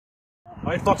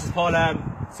Alright, Foxes, Paul,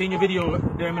 seen your video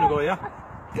there a minute ago, yeah?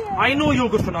 I know you're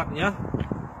good for nothing, yeah?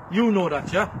 You know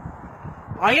that, yeah?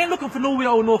 I ain't looking for no way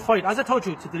out, no fight. As I told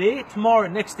you, today, tomorrow,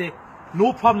 next day,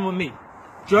 no problem with me.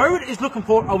 Jared is looking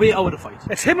for a way out of the fight.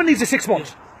 It's him and needs a 6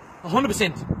 months. Yeah.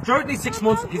 100%. Jared needs 6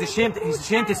 months. He's ashamed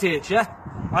to say it, yeah?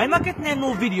 I'm not getting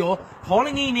no video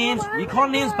calling any names. We call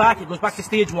names back. It goes back to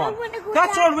stage 1.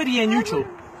 That's already on YouTube.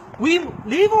 We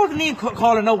leave all the name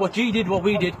calling out what G did, what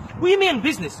we did. We mean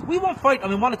business. We won't fight and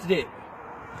we want it today.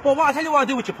 But I'll tell you what I'll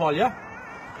do with you, Paul, yeah?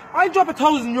 I'll drop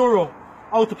 €1,000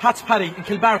 out to Pat's Paddy in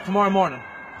Kilbarrack tomorrow morning.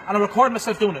 And I'll record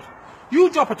myself doing it.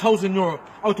 You drop €1,000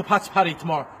 out to Pat's Paddy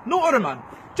tomorrow. No other man.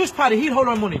 Just Paddy, he'll hold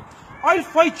our money. I'll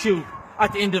fight you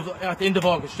at the end of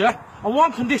August, yeah? On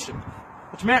one condition,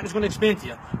 which Martin's going to explain to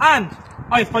you. And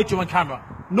I'll fight you on camera.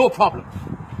 No problem.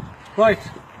 Right.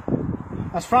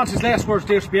 That's Francie's last words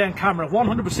there to be on camera.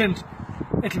 100%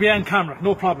 it'll be on camera.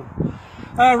 No problem.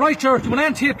 Right, Jared, you went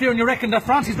on tape there and you reckon that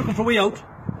Francie's looking for a way out.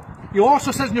 You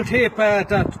also said in your tape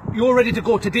that you're ready to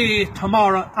go today,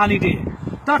 tomorrow, any day.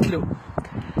 That'll do.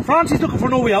 Francie's looking for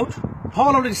no way out.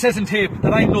 Paul already says in tape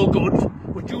that I'm no good,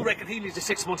 but you reckon he needs a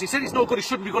 6 months. He said he's no good, he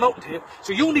shouldn't be going out in tape,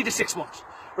 so you need a 6 months.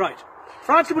 Right.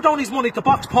 Francie put down his money to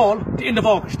box Paul at the end of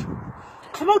August.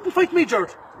 Come out and fight me,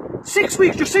 Jared. 6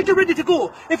 weeks, you said you're ready to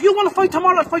go. If you want to fight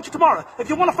tomorrow, I'll fight you tomorrow. If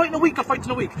you want to fight in a week, I'll fight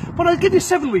in a week. But I'll give you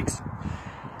 7 weeks.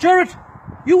 Jared,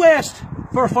 you asked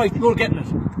for a fight, you're getting it.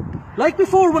 Like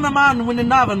before when a man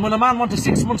wanted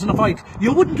 6 months in a fight,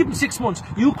 you wouldn't give him 6 months.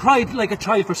 You cried like a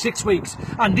child for 6 weeks,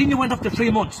 and then you went up to 3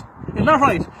 months. Isn't that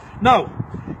right? Now,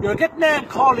 you're getting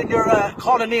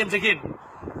calling names again.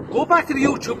 Go back to the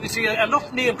YouTube and you see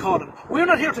enough name calling. We're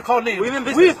not here to call names. We're in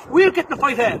business. We're getting the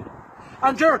fight in.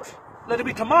 And Jared, let it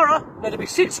be tomorrow, let it be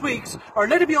 6 weeks, or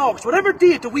let it be August, whatever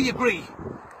date that we agree.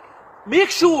 Make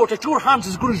sure that your hand's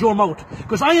as good as your mouth,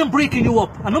 because I am breaking you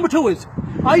up. And number 2 is,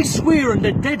 I swear on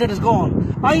the day that is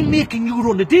gone, I'm making you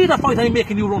run. The day that fight, I'm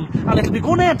making you run. And it'll be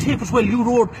going on tape as well. You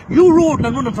roared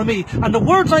and running for me. And the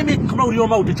words I'm making come out of your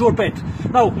mouth, it's your bet.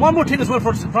 Now, one more thing as well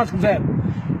for Francis comes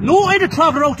in. No other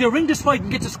traveller out there, ring this fight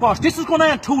and get the squash. This is going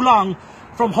on too long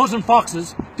from Huz and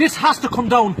Foxes. This has to come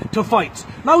down to fights.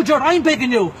 Now, Jared, I'm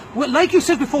begging you, like you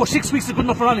said before, 6 weeks is good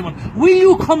enough for anyone. Will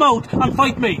you come out and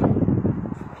fight me?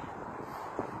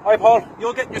 Alright, Paul,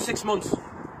 you're getting your 6 months.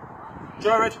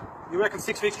 Jared, you reckon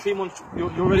 6 weeks, 3 months, you're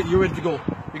ready to go.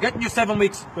 You're getting your 7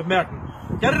 weeks with Martin.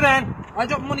 Get it in. I'll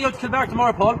drop money out to Kilbarrack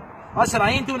tomorrow, Paul. I said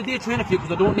I ain't doing a day training for you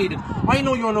because I don't need it. I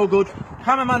know you're no good.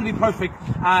 Cameraman will be perfect.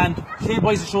 And clear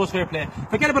boys, the show's fair play.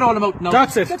 Forget about all them out now.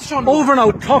 That's it. Over and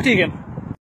out. Talk to you again.